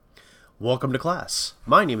Welcome to class.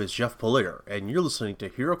 My name is Jeff Polier, and you're listening to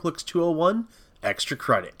HeroClix 201 Extra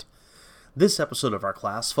Credit. This episode of our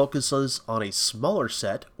class focuses on a smaller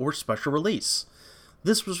set or special release.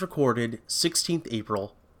 This was recorded 16th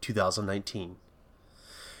April 2019.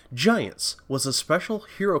 Giants was a special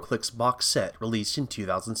HeroClix box set released in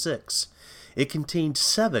 2006. It contained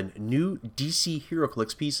 7 new DC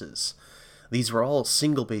HeroClix pieces. These were all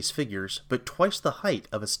single-base figures, but twice the height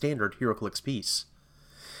of a standard HeroClix piece.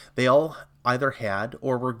 They all either had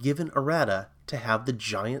or were given errata to have the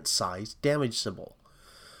giant-sized damage symbol.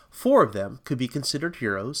 4 of them could be considered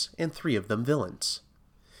heroes, and 3 of them villains.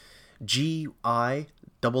 GI-001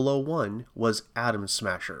 was Atom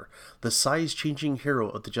Smasher, the size-changing hero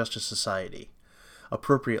of the Justice Society.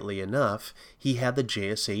 Appropriately enough, he had the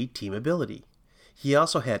JSA team ability. He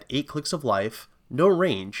also had 8 clicks of life, no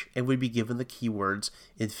range, and would be given the keywords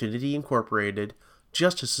Infinity Incorporated,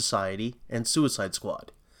 Justice Society, and Suicide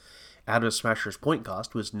Squad. Atom Smasher's point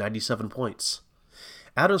cost was 97 points.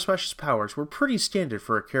 Atom Smasher's powers were pretty standard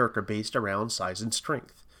for a character based around size and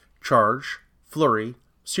strength. Charge, Flurry,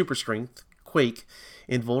 Super Strength, Quake,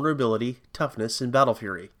 Invulnerability, Toughness, and Battle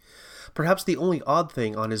Fury. Perhaps the only odd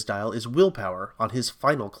thing on his dial is Willpower on his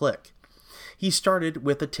final click. He started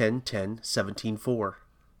with a 10-10-17-4.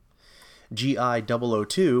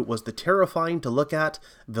 GI-002 was the terrifying to look at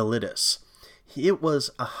Validus. It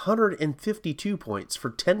was 152 points for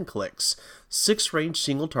 10 clicks, 6 range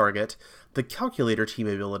single target, the Calculator team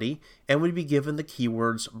ability, and would be given the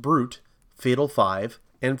keywords Brute, Fatal 5,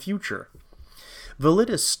 and Future.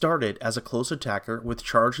 Validus started as a close attacker with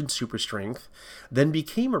Charge and Super Strength, then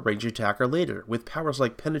became a range attacker later with powers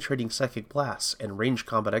like Penetrating Psychic Blasts and Range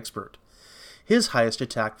Combat Expert. His highest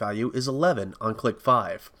attack value is 11 on click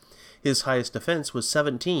 5. His highest defense was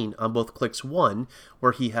 17 on both clicks 1,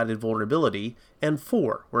 where he had Invulnerability, and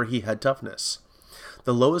 4, where he had Toughness.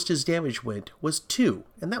 The lowest his damage went was 2,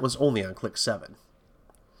 and that was only on click 7.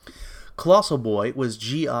 Colossal Boy was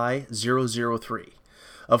GI-003.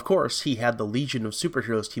 Of course, he had the Legion of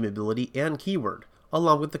Superheroes team ability and keyword,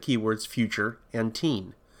 along with the keywords Future and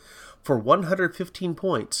Teen. For 115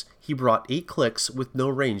 points, he brought 8 clicks with no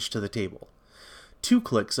range to the table. 2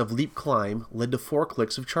 clicks of Leap Climb led to 4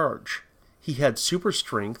 clicks of Charge. He had Super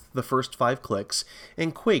Strength the first 5 clicks,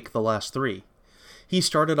 and Quake the last 3. He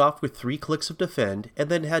started off with 3 clicks of Defend, and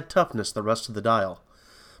then had Toughness the rest of the dial.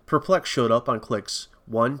 Perplex showed up on clicks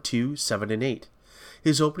 1, 2, 7, and 8.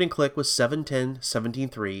 His opening click was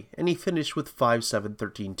 7-10-17-3, and he finished with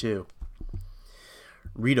 5-7-13-2.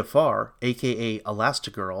 Rita Farr, aka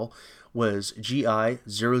Elastigirl, was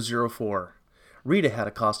GI-004. Rita had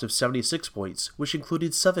a cost of 76 points, which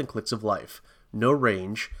included 7 clicks of life, no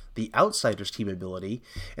range, the Outsider's team ability,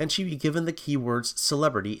 and she'd be given the keywords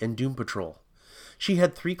Celebrity and Doom Patrol. She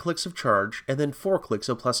had 3 clicks of Charge, and then 4 clicks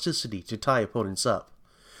of Plasticity to tie opponents up.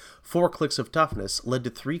 4 clicks of Toughness led to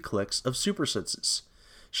 3 clicks of Super Senses.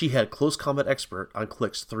 She had Close Combat Expert on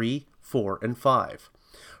clicks 3, 4, and 5.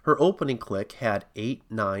 Her opening click had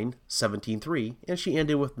 8-9-17-3, and she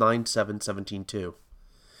ended with 9-7-17-2.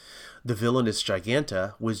 The villainous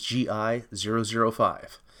Giganta was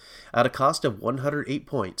GI-005. At a cost of 108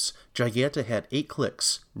 points, Giganta had 8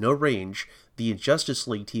 clicks, no range, the Injustice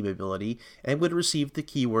League team ability, and would receive the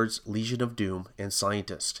keywords Legion of Doom and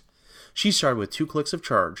Scientist. She started with 2 clicks of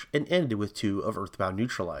Charge and ended with 2 of Earthbound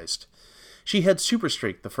Neutralized. She had Super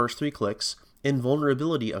Strength the first 3 clicks,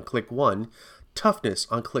 Invulnerability on click 1, Toughness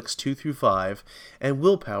on clicks 2 through 5, and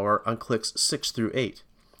Willpower on clicks 6 through 8.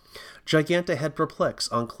 Giganta had Perplex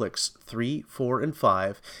on clicks 3, 4, and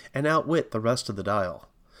 5, and outwit the rest of the dial.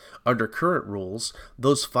 Under current rules,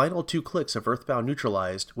 those final 2 clicks of Earthbound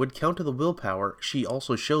Neutralized would counter the willpower she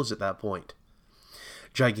also shows at that point.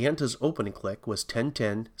 Giganta's opening click was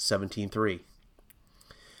 10-10-17-3.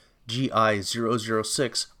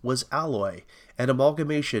 GI-006 was Alloy, an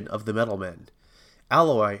amalgamation of the Metal Men.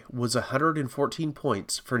 Alloy was 114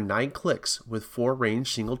 points for 9 clicks with 4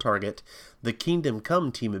 range single target, the Kingdom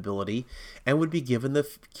Come team ability, and would be given the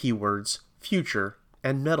keywords Future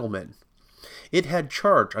and Metalman. It had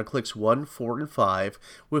Charge on clicks 1, 4, and 5,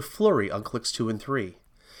 with Flurry on clicks 2 and 3.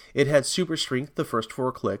 It had Super Strength the first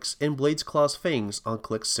 4 clicks, and Blade's Claw's Fangs on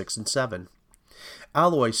clicks 6 and 7.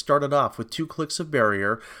 Alloy started off with 2 clicks of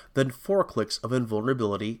Barrier, then 4 clicks of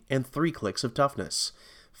Invulnerability, and 3 clicks of Toughness.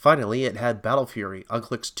 Finally, it had Battle Fury on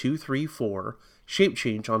clicks 2, 3, 4, Shape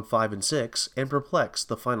Change on 5 and 6, and Perplex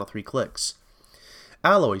the final 3 clicks.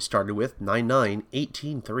 Alloy started with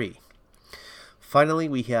 9-9-18-3. Finally,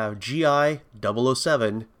 we have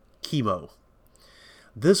GI-007 Chemo.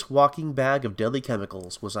 This walking bag of deadly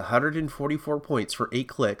chemicals was 144 points for 8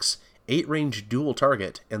 clicks, 8 range dual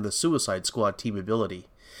target, and the Suicide Squad team ability.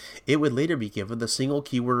 It would later be given the single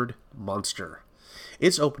keyword monster.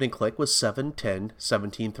 Its opening click was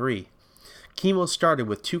 7-10-17-3. Chemo started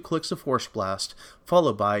with 2 clicks of Force Blast,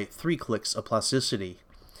 followed by 3 clicks of Plasticity.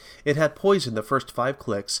 It had Poison the first 5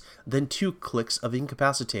 clicks, then 2 clicks of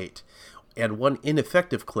Incapacitate, and 1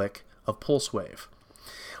 ineffective click of Pulse Wave.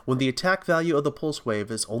 When the attack value of the Pulse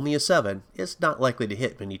Wave is only a 7, it's not likely to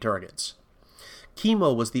hit many targets.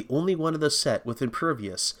 Chemo was the only one of the set with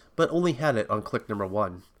Impervious, but only had it on click number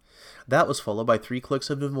 1. That was followed by 3 clicks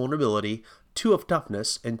of Invulnerability, 2 of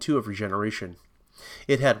Toughness, and 2 of Regeneration.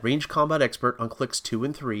 It had Range Combat Expert on clicks 2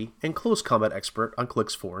 and 3, and Close Combat Expert on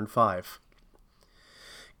clicks 4 and 5.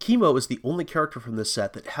 Chemo is the only character from this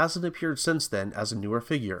set that hasn't appeared since then as a newer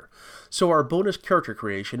figure, so our bonus character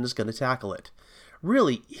creation is going to tackle it.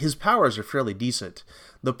 Really, his powers are fairly decent.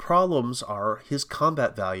 The problems are his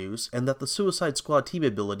combat values and that the Suicide Squad team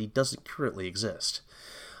ability doesn't currently exist.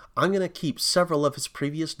 I'm going to keep several of his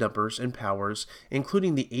previous numbers and powers,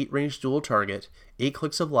 including the 8-range dual target, 8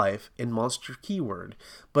 clicks of life, and monster keyword,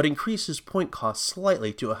 but increase his point cost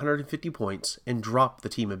slightly to 150 points and drop the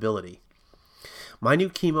team ability. My new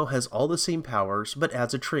Chemo has all the same powers, but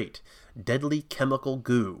adds a trait, Deadly Chemical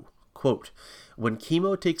Goo. Quote, when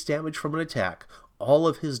Chemo takes damage from an attack, all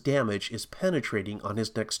of his damage is penetrating on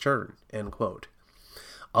his next turn. End quote.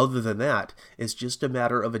 Other than that, it's just a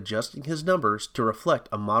matter of adjusting his numbers to reflect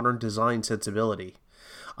a modern design sensibility.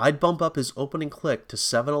 I'd bump up his opening click to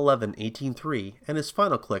 7-11-18-3 and his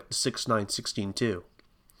final click to 6-9-16-2.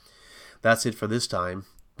 That's it for this time.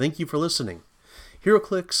 Thank you for listening.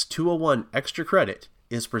 HeroClix 201 Extra Credit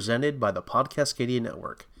is presented by the Podcastcadia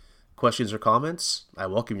Network. Questions or comments? I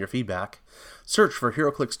welcome your feedback. Search for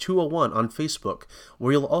HeroClix 201 on Facebook,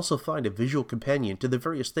 where you'll also find a visual companion to the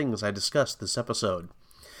various things I discussed this episode.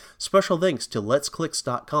 Special thanks to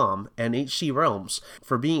Let'sClix.com and HC Realms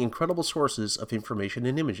for being incredible sources of information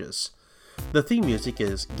and images. The theme music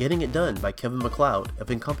is Getting It Done by Kevin MacLeod of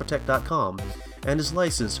Incompetech.com and is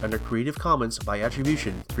licensed under Creative Commons by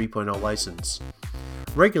Attribution 3.0 license.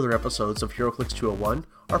 Regular episodes of HeroClix 201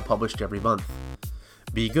 are published every month.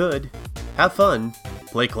 Be good, have fun,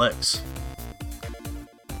 play clicks.